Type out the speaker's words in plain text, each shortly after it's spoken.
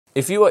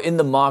If you are in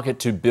the market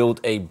to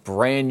build a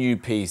brand new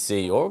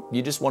PC, or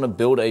you just want to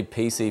build a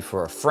PC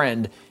for a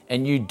friend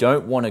and you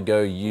don't want to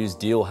go use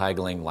deal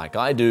haggling like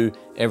I do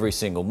every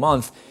single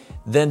month,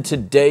 then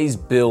today's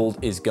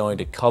build is going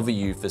to cover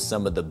you for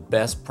some of the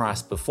best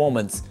price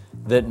performance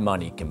that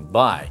money can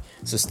buy.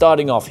 So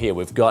starting off here,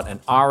 we've got an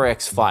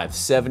RX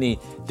 570.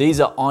 These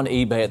are on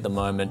eBay at the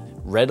moment,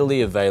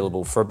 readily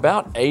available for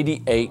about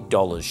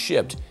 $88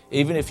 shipped.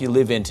 Even if you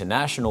live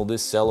international,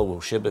 this seller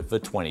will ship it for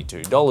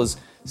 $22,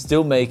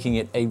 still making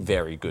it a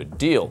very good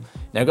deal.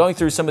 Now going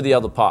through some of the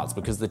other parts,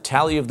 because the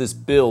tally of this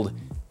build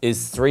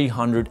is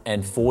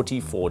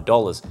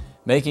 $344,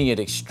 making it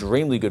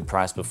extremely good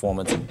price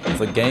performance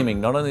for gaming,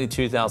 not only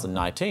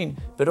 2019,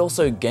 but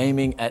also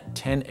gaming at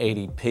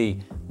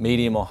 1080p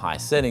medium or high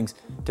settings,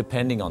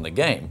 depending on the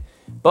game.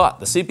 But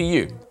the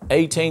CPU,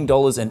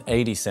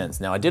 $18.80.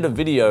 Now I did a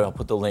video, I'll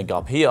put the link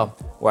up here,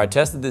 where I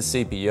tested this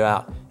CPU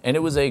out, and it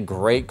was a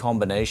great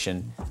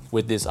combination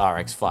with this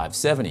RX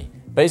 570.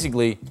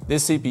 Basically,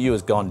 this CPU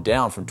has gone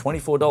down from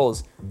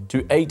 $24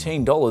 to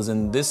 $18,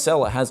 and this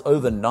seller has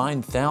over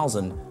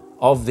 9,000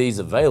 of these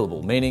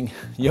available, meaning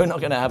you're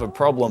not gonna have a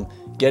problem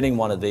getting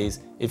one of these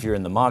if you're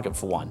in the market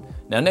for one.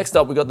 Now next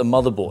up, we got the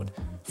motherboard,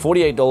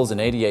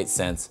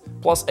 $48.88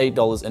 plus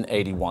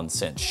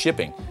 $8.81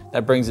 shipping.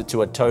 That brings it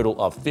to a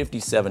total of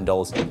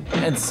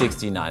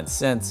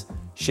 $57.69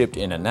 shipped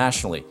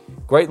internationally.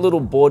 Great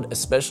little board,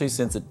 especially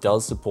since it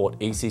does support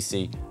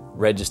ECC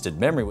registered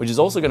memory, which is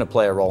also going to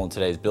play a role in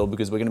today's build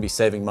because we're going to be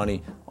saving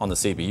money on the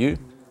CPU,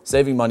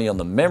 saving money on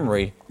the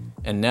memory,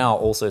 and now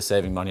also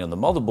saving money on the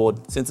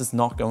motherboard since it's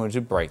not going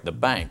to break the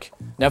bank.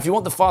 Now, if you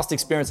want the fast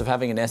experience of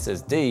having an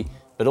SSD,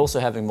 but also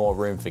having more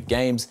room for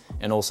games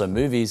and also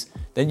movies,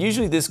 then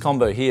usually this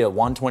combo here,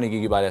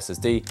 120GB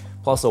SSD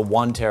plus a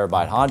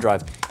 1TB hard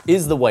drive,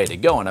 is the way to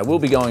go, and I will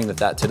be going with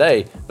that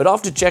today. But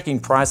after checking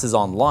prices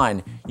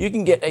online, you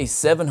can get a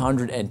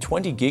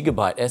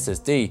 720GB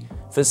SSD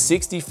for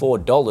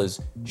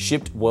 $64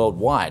 shipped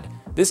worldwide.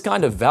 This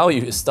kind of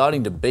value is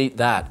starting to beat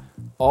that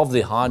of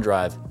the hard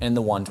drive and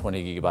the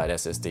 120GB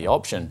SSD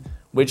option,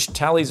 which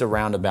tallies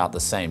around about the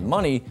same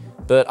money,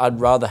 but I'd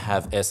rather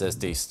have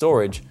SSD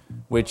storage,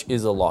 which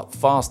is a lot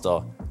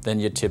faster than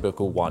your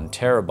typical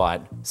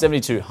 1TB,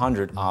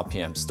 7200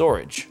 RPM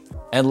storage.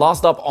 And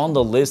last up on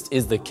the list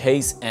is the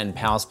case and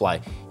power supply.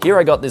 Here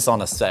I got this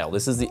on a sale.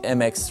 This is the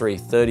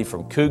MX330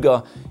 from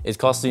Cougar. It's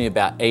costing me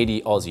about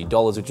 80 Aussie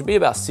dollars, which would be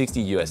about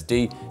 60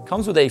 USD.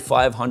 Comes with a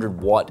 500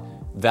 watt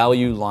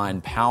value line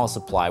power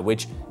supply,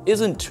 which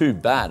isn't too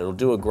bad. It'll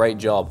do a great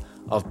job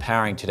of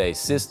powering today's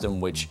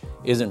system, which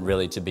isn't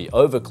really to be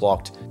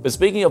overclocked. But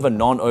speaking of a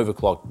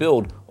non-overclocked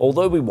build,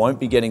 although we won't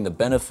be getting the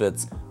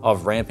benefits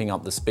of ramping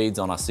up the speeds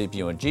on our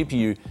CPU and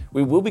GPU,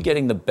 we will be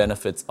getting the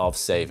benefits of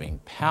saving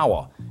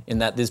power, in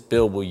that this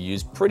build will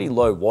use pretty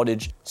low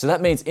wattage. So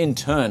that means in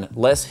turn,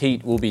 less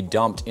heat will be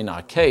dumped in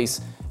our case,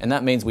 and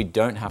that means we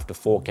don't have to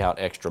fork out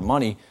extra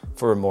money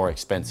for a more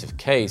expensive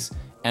case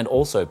and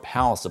also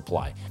power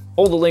supply.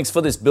 All the links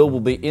for this build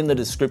will be in the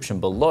description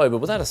below, but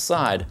with that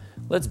aside,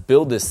 let's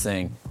build this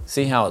thing,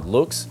 see how it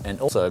looks, and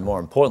also, more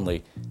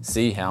importantly,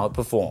 see how it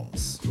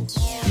performs.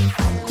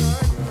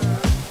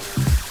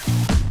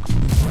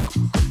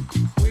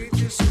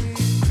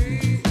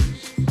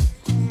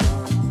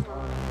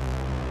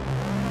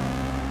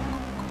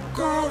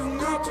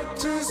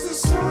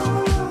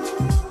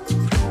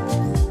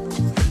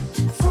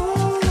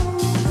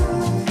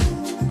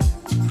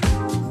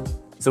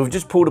 So we've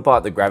just pulled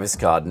apart the graphics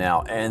card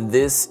now, and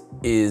this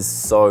is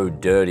so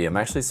dirty. I'm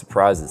actually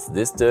surprised it's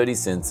this dirty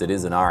since it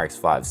is an RX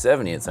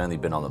 570. It's only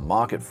been on the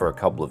market for a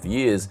couple of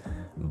years,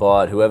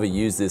 but whoever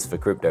used this for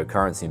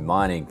cryptocurrency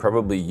mining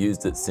probably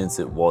used it since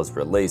it was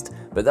released.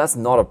 But that's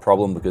not a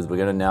problem because we're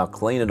gonna now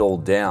clean it all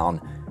down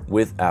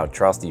with our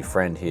trusty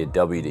friend here,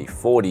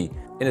 WD-40.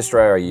 In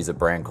Australia, I use a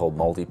brand called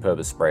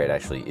Multi-Purpose Spray. It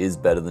actually is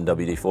better than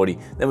WD-40.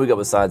 Then we got,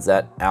 besides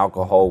that,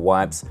 alcohol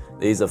wipes.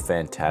 These are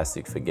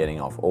fantastic for getting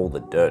off all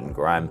the dirt and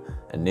grime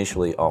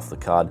initially off the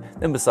card.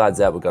 Then besides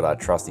that, we've got our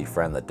trusty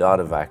friend, the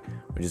Data Vac,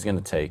 which is going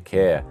to take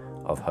care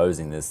of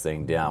hosing this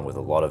thing down with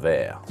a lot of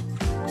air.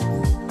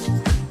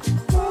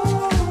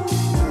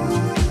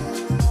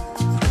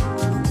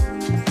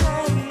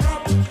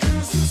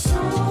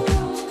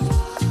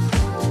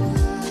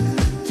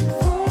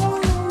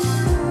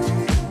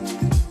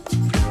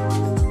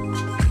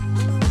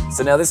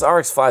 So now this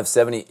RX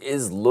 570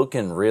 is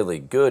looking really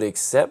good,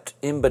 except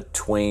in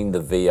between the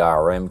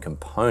VRM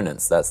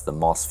components. That's the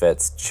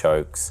MOSFETs,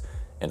 chokes,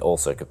 and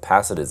also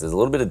capacitors. There's a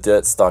little bit of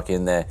dirt stuck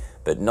in there,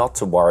 but not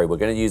to worry. We're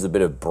going to use a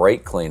bit of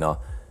brake cleaner,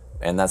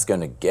 and that's going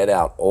to get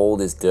out all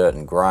this dirt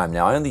and grime.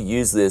 Now I only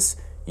use this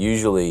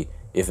usually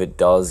if it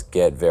does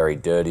get very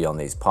dirty on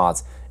these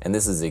parts, and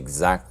this is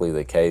exactly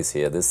the case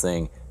here. This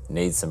thing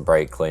needs some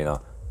brake cleaner,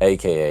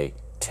 aka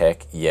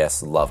Tech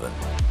Yes Lovin'.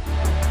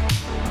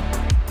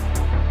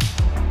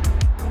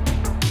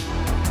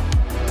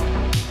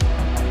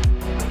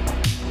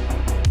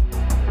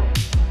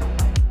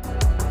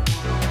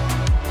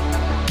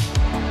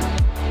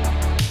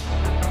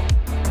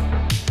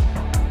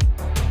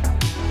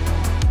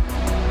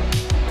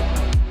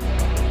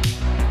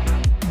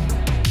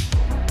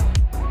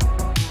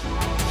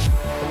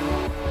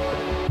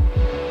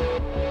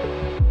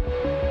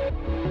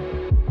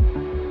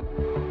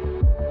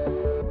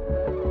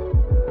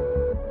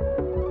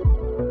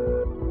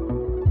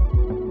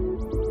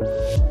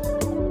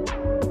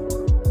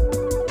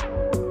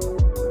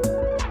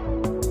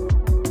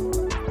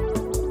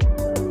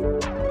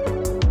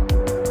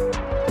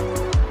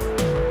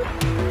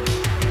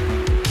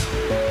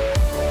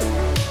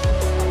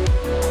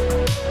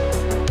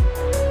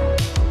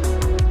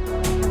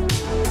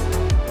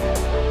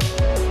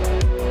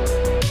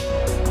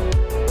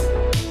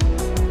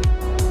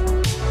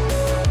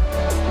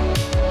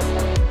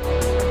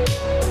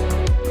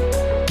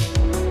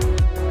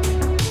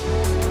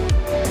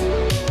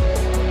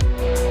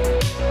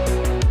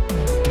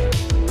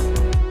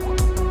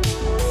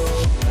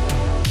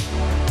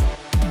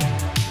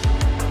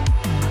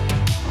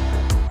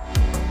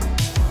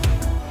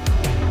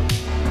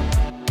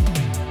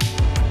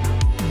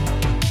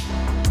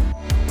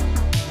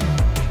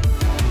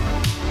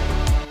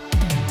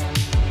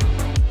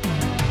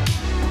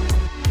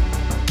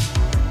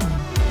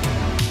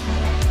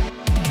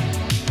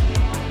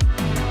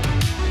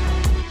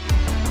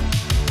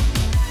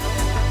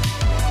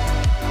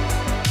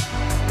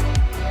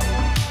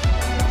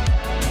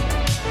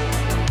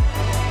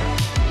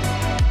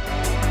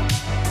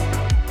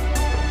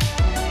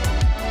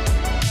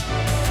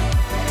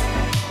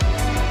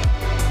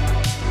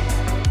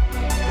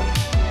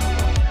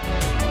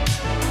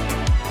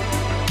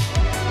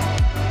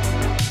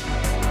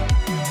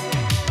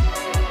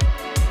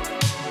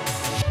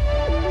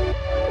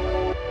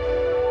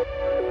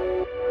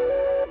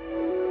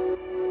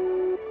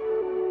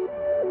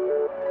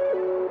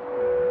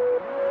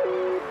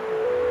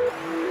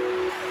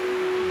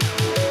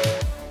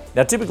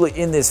 Now typically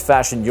in this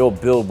fashion your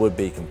build would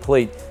be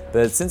complete,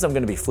 but since I'm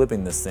going to be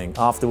flipping this thing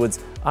afterwards,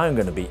 I'm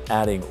going to be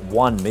adding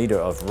 1 meter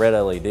of red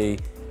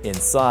LED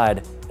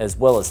inside, as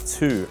well as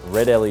 2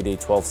 red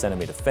LED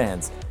 12cm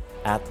fans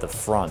at the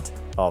front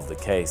of the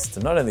case to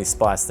not only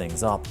spice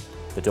things up,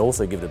 but to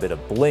also give it a bit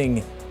of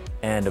bling.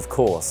 And of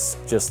course,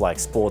 just like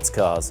sports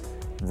cars,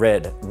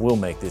 red will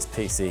make this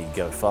PC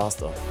go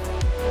faster.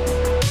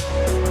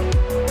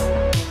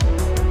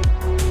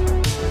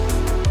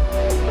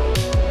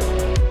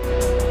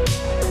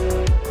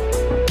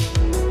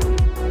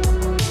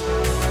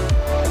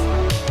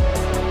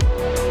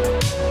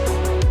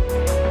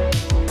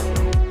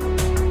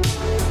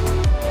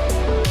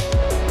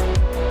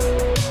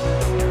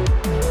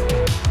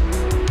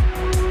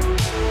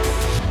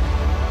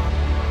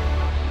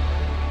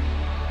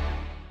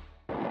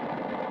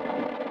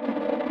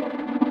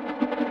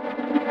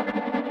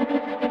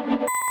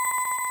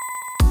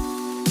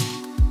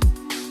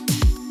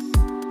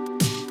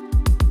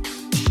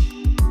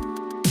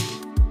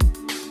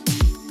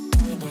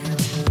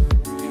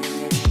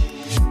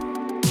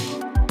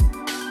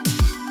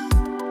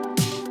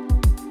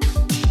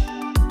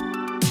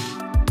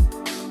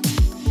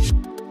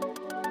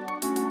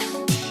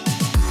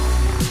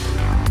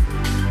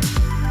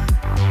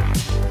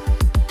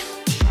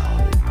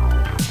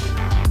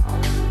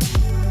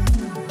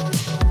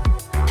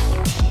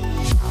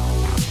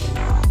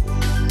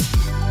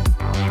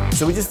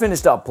 So we just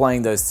finished up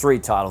playing those 3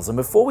 titles, and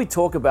before we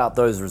talk about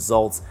those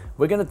results,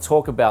 we're going to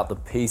talk about the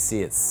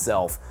PC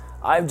itself.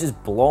 I'm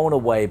just blown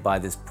away by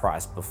this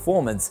price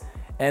performance,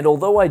 and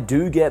although I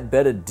do get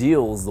better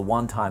deals, the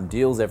one-time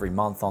deals every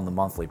month on the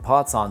monthly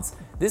parts hunts,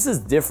 this is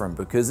different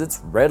because it's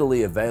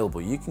readily available.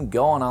 You can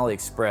go on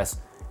AliExpress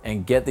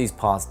and get these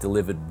parts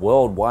delivered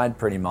worldwide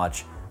pretty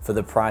much for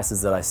the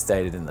prices that I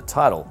stated in the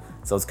title.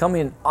 So it's coming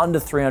in under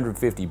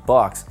 350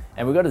 bucks,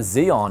 and we've got a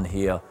Xeon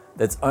here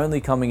that's only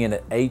coming in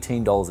at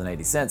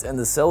 $18.80, and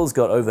the seller's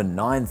got over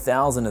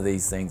 9,000 of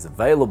these things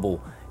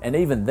available. And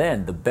even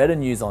then, the better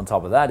news on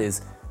top of that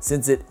is,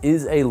 since it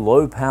is a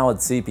low-powered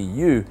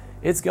CPU,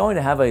 it's going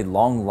to have a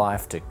long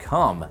life to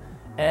come.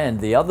 And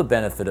the other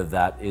benefit of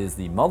that is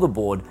the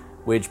motherboard,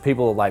 which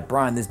people are like,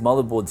 Brian, this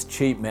motherboard's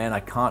cheap, man,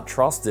 I can't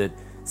trust it.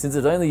 Since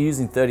it's only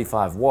using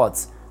 35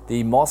 watts,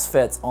 the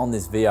MOSFETs on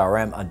this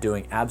VRM are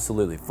doing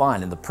absolutely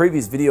fine. In the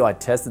previous video I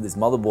tested this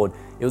motherboard,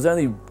 it was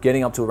only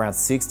getting up to around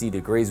 60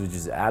 degrees, which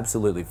is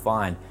absolutely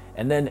fine.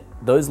 And then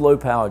those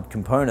low-powered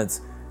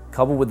components,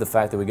 coupled with the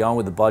fact that we're going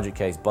with the budget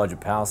case,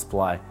 budget power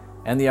supply,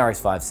 and the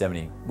RX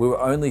 570, we were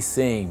only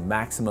seeing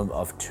maximum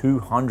of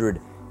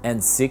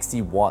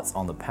 260 watts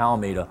on the power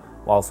meter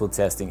whilst we're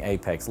testing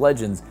Apex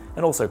Legends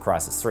and also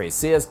Crysis 3.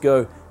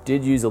 CSGO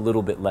did use a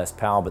little bit less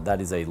power, but that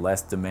is a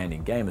less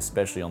demanding game,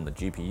 especially on the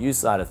GPU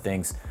side of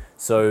things.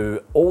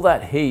 So all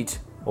that heat,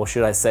 or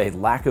should I say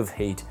lack of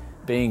heat,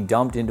 being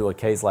dumped into a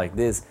case like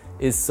this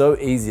is so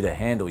easy to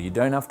handle. You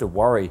don't have to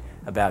worry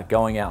about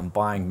going out and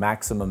buying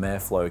maximum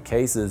airflow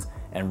cases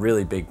and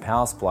really big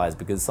power supplies,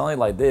 because something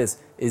like this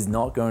is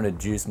not going to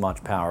juice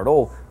much power at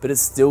all, but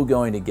it's still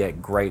going to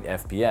get great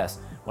FPS.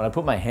 When I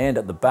put my hand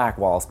at the back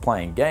while I was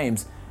playing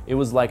games, it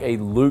was like a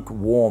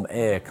lukewarm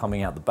air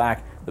coming out the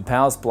back. The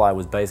power supply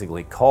was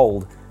basically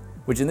cold,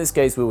 which in this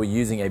case we were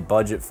using a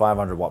budget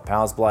 500 watt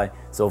power supply.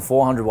 So a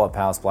 400 watt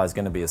power supply is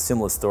going to be a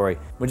similar story,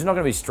 which is not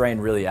going to be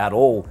strained really at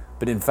all,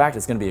 but in fact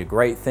it's going to be a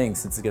great thing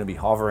since it's going to be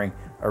hovering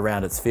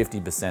around its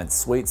 50%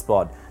 sweet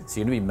spot. So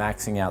you're going to be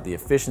maxing out the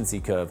efficiency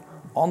curve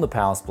on the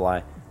power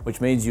supply,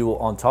 which means you will,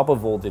 on top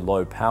of all the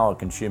low power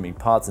consuming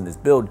parts in this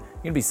build, you're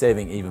going to be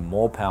saving even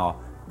more power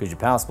because your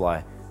power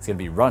supply is going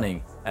to be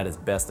running at its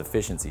best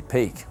efficiency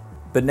peak.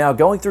 But now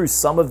going through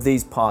some of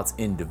these parts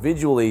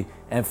individually,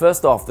 and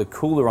first off, the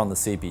cooler on the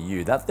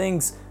CPU. That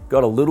thing's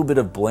got a little bit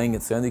of bling.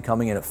 It's only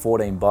coming in at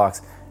 14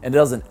 bucks, and it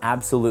does an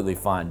absolutely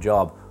fine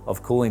job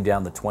of cooling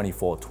down the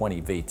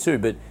 2420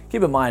 V2. But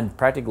keep in mind,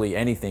 practically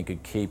anything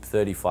could keep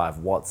 35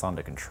 watts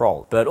under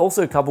control. But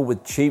also coupled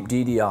with cheap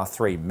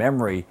DDR3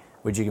 memory,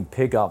 which you can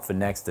pick up for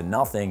next to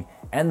nothing,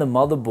 and the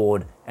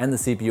motherboard and the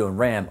CPU and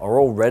RAM are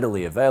all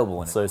readily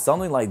available. So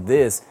something like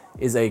this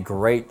is a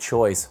great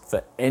choice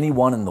for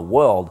anyone in the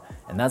world,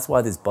 and that's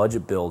why this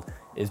budget build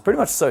is pretty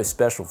much so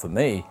special for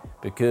me,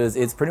 because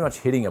it's pretty much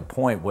hitting a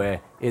point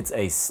where it's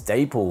a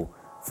staple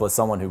for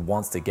someone who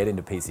wants to get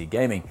into PC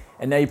gaming.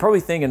 And now you're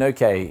probably thinking,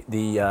 okay,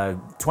 the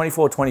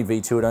 2420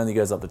 V2, it only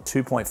goes up to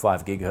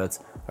 2.5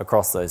 gigahertz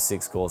across those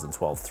 6 cores and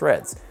 12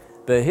 threads.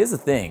 But here's the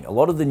thing, a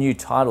lot of the new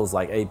titles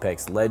like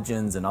Apex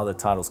Legends and other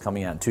titles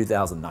coming out in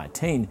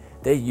 2019,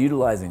 they're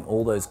utilizing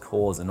all those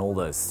cores and all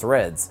those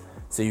threads.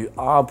 So you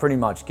are pretty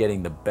much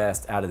getting the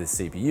best out of this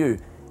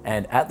CPU,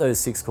 and at those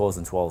 6 cores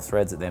and 12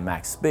 threads at their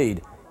max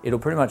speed, it'll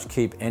pretty much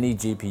keep any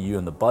GPU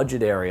in the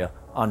budget area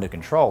under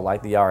control,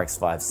 like the RX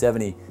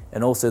 570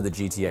 and also the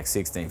GTX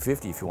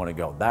 1650 if you want to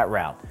go that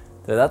route.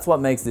 So that's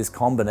what makes this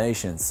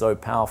combination so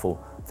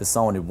powerful for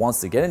someone who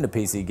wants to get into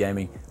PC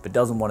gaming but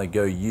doesn't want to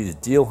go use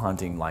deal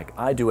hunting like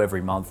I do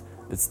every month,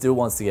 but still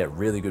wants to get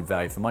really good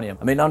value for money.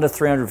 I mean, under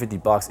 350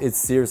 bucks, it's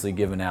seriously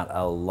given out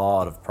a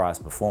lot of price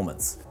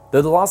performance.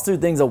 Though the last two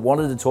things I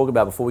wanted to talk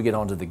about before we get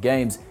onto the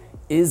games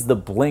is the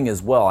bling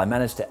as well. I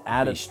managed to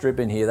add a strip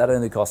in here that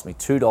only cost me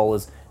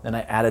 $2. Then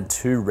I added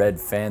 2 red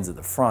fans at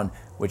the front,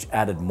 which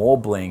added more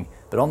bling.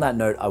 But on that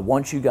note, I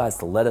want you guys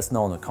to let us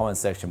know in the comment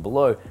section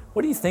below,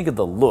 what do you think of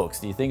the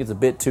looks? Do you think it's a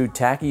bit too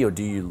tacky, or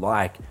do you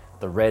like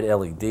the red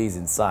LEDs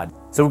inside?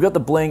 So we've got the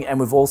bling and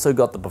we've also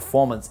got the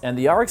performance. And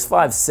the RX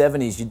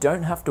 570s, you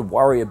don't have to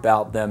worry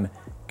about them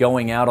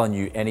going out on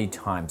you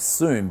anytime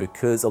soon,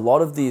 because a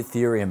lot of the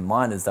Ethereum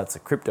miners, that's a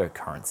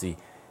cryptocurrency,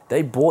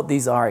 they bought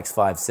these RX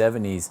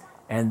 570s,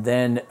 and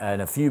then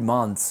in a few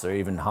months or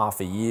even half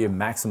a year,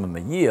 maximum a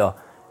year,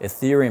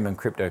 Ethereum and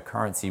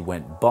cryptocurrency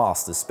went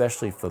bust,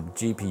 especially for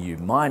GPU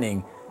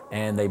mining,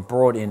 and they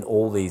brought in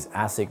all these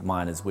ASIC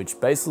miners, which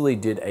basically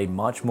did a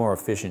much more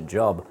efficient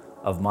job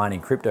of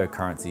mining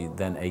cryptocurrency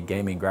than a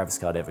gaming graphics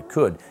card ever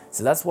could.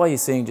 So that's why you're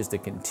seeing just a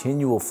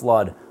continual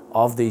flood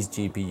of these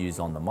GPUs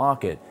on the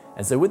market.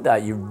 And so with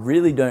that, you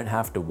really don't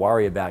have to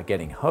worry about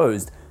getting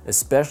hosed,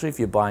 especially if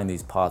you're buying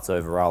these parts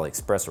over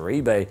AliExpress or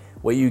eBay,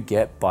 where you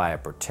get buyer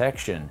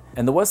protection.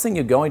 And the worst thing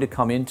you're going to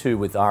come into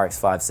with RX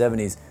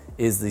 570s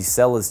is the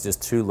seller's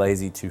just too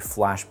lazy to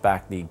flash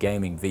back the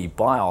gaming V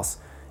BIOS.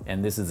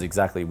 And this is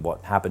exactly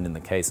what happened in the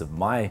case of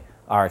my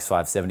RX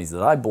 570s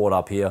that I bought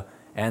up here.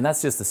 And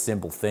that's just a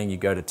simple thing. You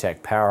go to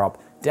Tech Power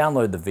Up,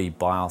 download the V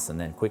BIOS, and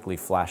then quickly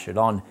flash it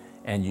on,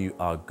 and you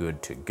are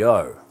good to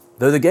go.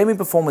 Though the gaming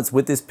performance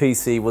with this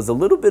PC was a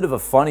little bit of a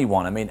funny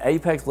one. I mean,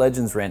 Apex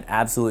Legends ran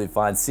absolutely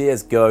fine.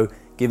 CSGO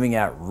giving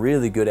out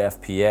really good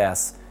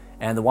FPS,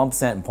 and the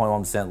 1% and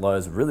 0.1%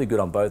 lows really good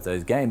on both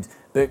those games.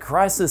 But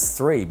Crysis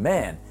 3,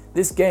 man,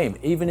 this game,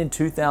 even in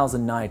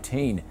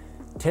 2019,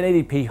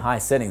 1080p high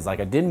settings, like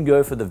I didn't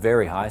go for the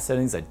very high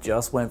settings, I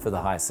just went for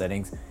the high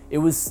settings. It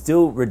was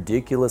still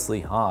ridiculously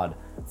hard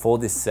for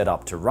this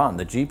setup to run.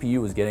 The GPU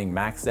was getting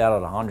maxed out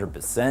at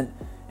 100%,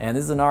 and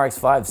this is an RX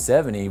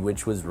 570,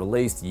 which was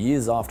released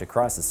years after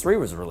Crysis 3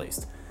 was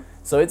released.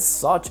 So it's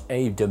such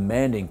a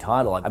demanding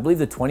title. I believe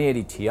the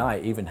 2080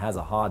 Ti even has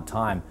a hard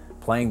time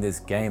playing this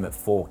game at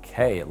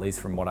 4K, at least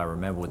from what I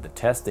remember with the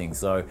testing.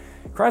 So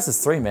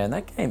Crysis 3, man,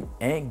 that game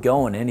ain't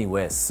going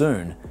anywhere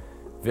soon.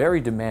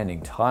 Very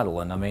demanding title,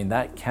 and I mean,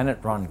 that can it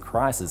run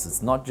Crysis?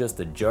 It's not just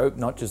a joke,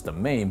 not just a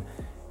meme,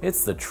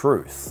 it's the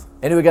truth.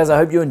 Anyway guys, I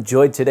hope you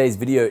enjoyed today's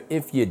video.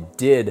 If you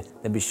did,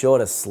 then be sure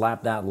to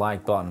slap that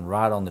like button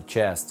right on the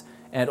chest.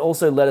 And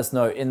also let us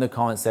know in the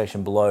comment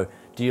section below,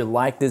 do you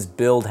like this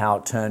build, how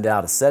it turned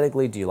out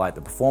aesthetically? Do you like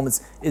the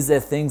performance? Is there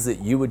things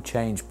that you would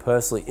change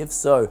personally? If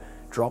so,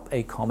 drop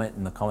a comment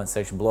in the comment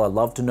section below. I'd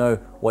love to know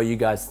what you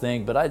guys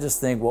think, but I just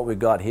think what we've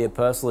got here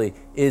personally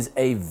is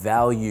a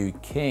value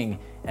king,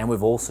 and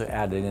we've also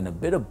added in a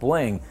bit of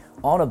bling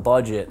on a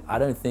budget. I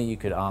don't think you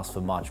could ask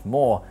for much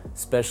more,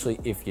 especially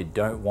if you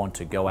don't want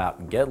to go out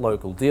and get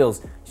local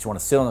deals. You just want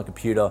to sit on the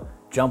computer,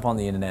 jump on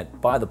the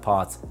internet, buy the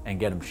parts, and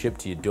get them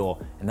shipped to your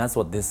door. And that's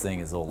what this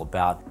thing is all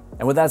about.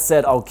 And with that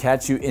said, I'll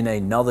catch you in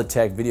another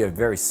tech video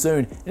very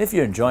soon. And if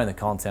you're enjoying the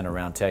content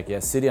around Tech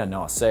Yes City, I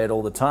know I say it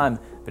all the time,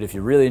 but if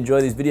you really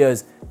enjoy these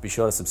videos, be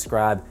sure to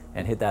subscribe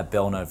and hit that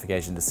bell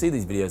notification to see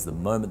these videos the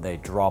moment they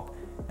drop.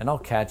 And I'll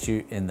catch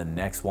you in the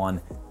next one.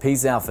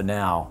 Peace out for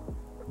now.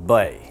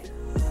 Bye.